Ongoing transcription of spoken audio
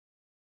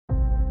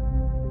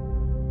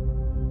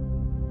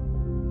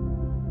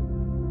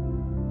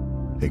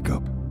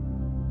Hiccup.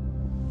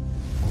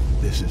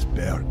 This is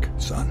Berg,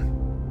 son.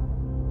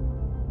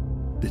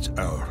 It's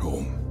our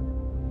home.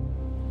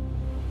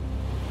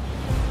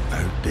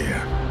 Out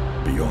there,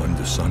 beyond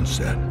the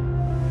sunset,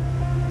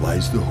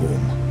 lies the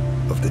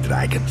home of the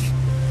dragons.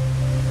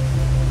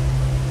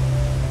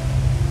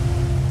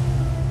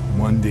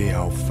 One day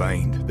I'll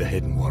find the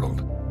hidden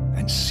world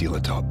and seal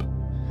it up,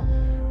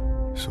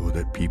 so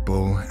that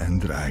people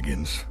and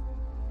dragons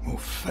will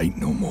fight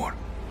no more.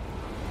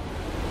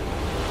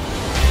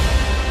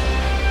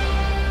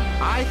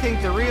 I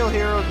think the real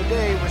hero of the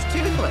day was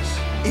Toothless.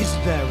 Is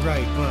that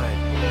right, bud?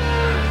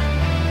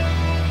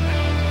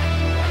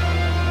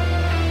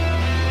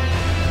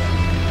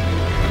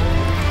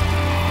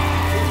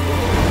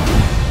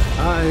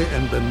 I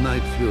am the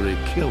Night Fury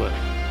Killer.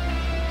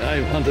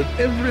 I've hunted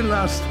every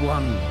last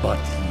one but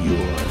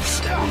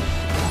yours.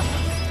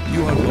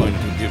 You are going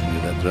to give me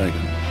that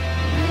dragon.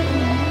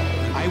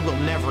 I will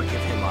never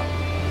give him up.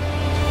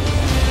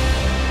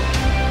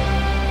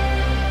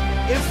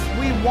 If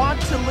we want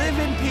to live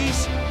in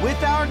peace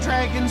with our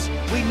dragons,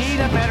 we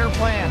need a better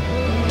plan.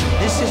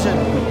 This is a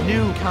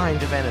new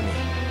kind of enemy.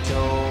 So,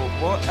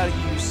 what are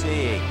you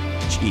saying,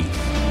 Chief?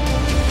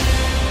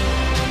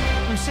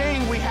 I'm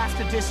saying we have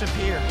to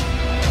disappear.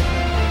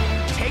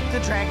 Take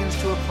the dragons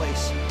to a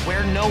place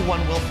where no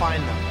one will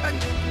find them.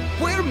 And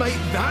where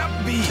might that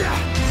be?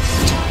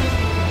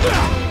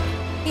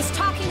 He's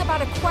talking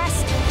about a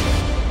quest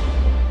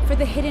for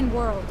the hidden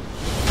world.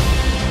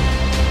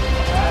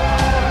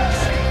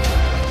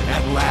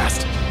 At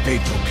last,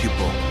 faithful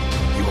pupil,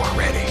 you are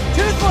ready.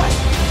 Toothless!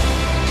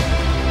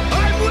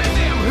 I'm with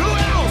him! Who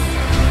else?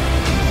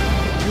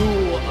 You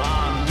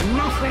are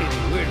nothing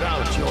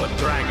without your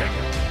dragon.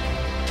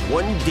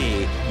 One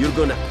day, you're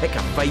gonna pick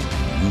a fight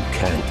you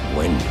can't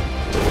win.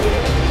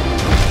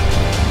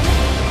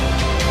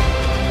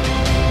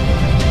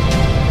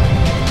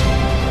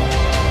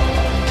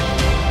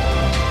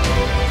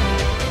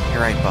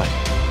 You're right, bud.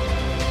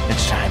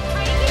 It's time.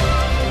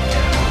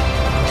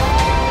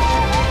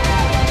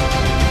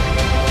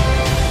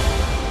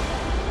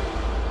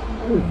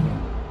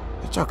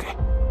 It's okay.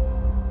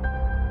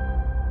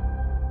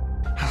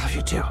 I love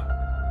you too.